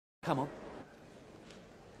Come on.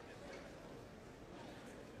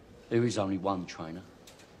 There is only one trainer.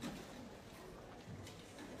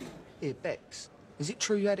 Here, Bex, is it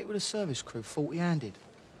true you had it with a service crew, 40-handed?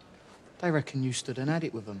 They reckon you stood and had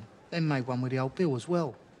it with them, then made one with the old Bill as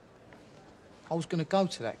well. I was going to go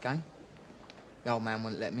to that game. The old man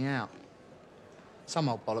wouldn't let me out. Some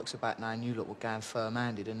old bollocks about knowing you lot were going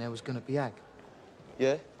firm-handed and there was going to be ag.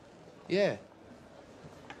 Yeah? Yeah.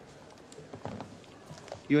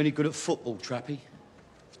 You any good at football, Trappy?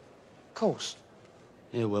 Of course.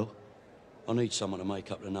 Yeah, well, I need someone to make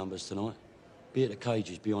up the numbers tonight. Be at the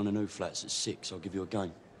cages behind the new flats at 6. I'll give you a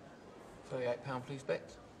game. £38, please,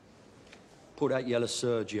 Bex. Put that yellow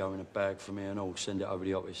Sergio in a bag for me and I'll send it over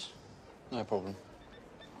the office. No problem.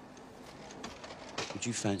 Would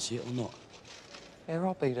you fancy it or not? Yeah,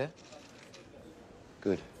 I'll be there.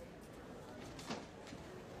 Good.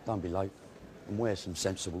 Don't be late. And wear some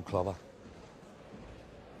sensible clover.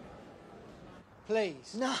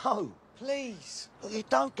 Please. No. Please. You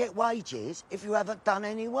don't get wages if you haven't done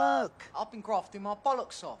any work. I've been grafting my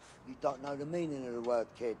bollocks off. You don't know the meaning of the word,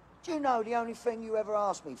 kid. Do you know the only thing you ever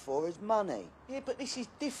ask me for is money? Yeah, but this is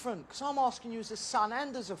different, because I'm asking you as a son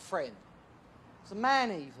and as a friend. As a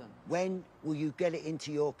man, even. When will you get it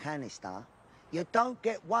into your canister? You don't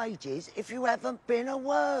get wages if you haven't been at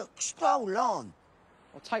work. Stroll on.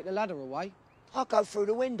 I'll take the ladder away. I'll go through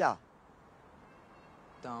the window.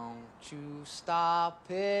 Don't you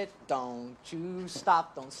stop it, don't you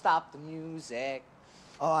stop, don't stop the music.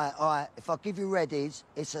 All right. If I give you readies,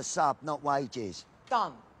 it's a sub, not wages.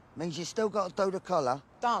 Done. Means you still got to do the collar.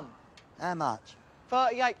 Done. How much?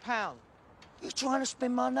 £38. You trying to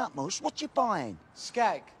spin my nutmush? What you buying?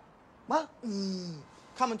 Skag. What?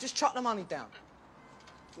 Come on, just chuck the money down.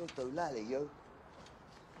 You'll do, lally, you.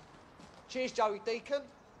 Cheers, Joey Deacon.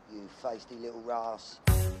 You feisty little ras.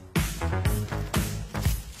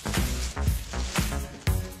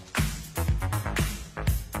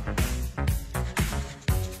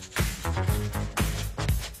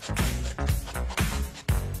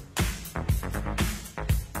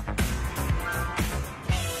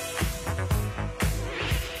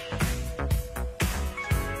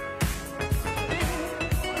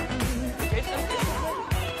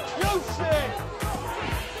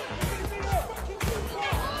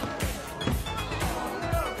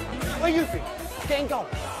 Where you think? Getting goal.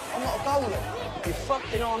 I'm not a goalie. You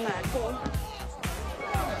fucking on that. Go on.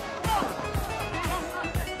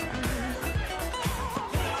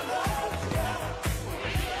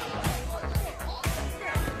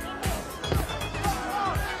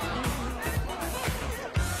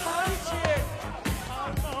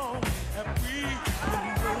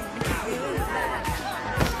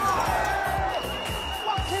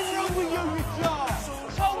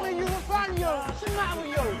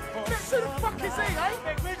 Who the fuck is he, eh?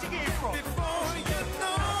 Where'd you get him from?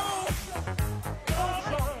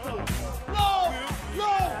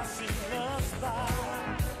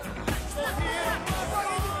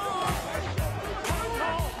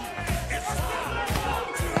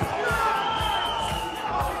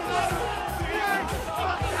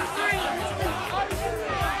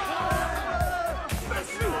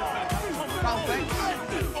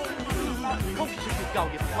 Go,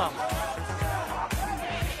 you plum.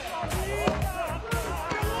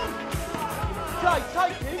 Jay,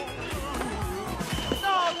 take him.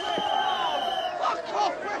 No, fuck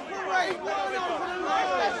off, referee. He weren't over the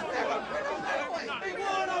line. He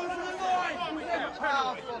weren't over the line.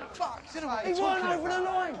 Oh, for fuck's sake. He weren't over the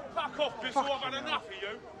line. Fuck off, Bissell. I've had enough of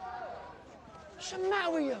you. What's the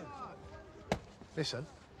matter with you? Listen,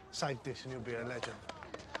 save this and you'll be a legend.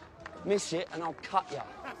 Miss it and I'll cut you.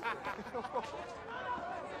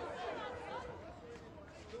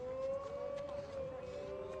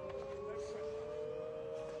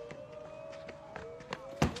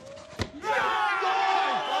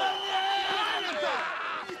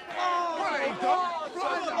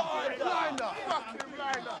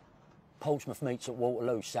 Portsmouth meets at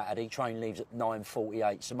Waterloo Saturday. Train leaves at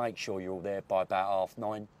 9:48, so make sure you're all there by about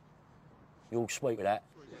 9:30. You all sweet with that?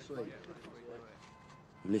 Sweet.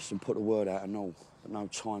 Listen, put the word out and all, but no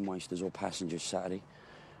time wasters or passengers Saturday.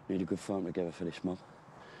 Need a good firm together for this mob.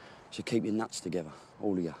 So keep your nuts together,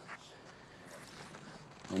 all of you.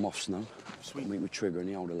 I'm off, Snow. Sweet. Meet with Trigger and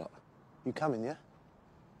the older lot. You coming, yeah?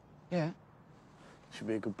 Yeah. Should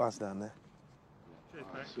be a good buzz down there.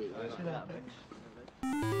 Cheers, mate.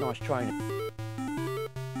 Nice training.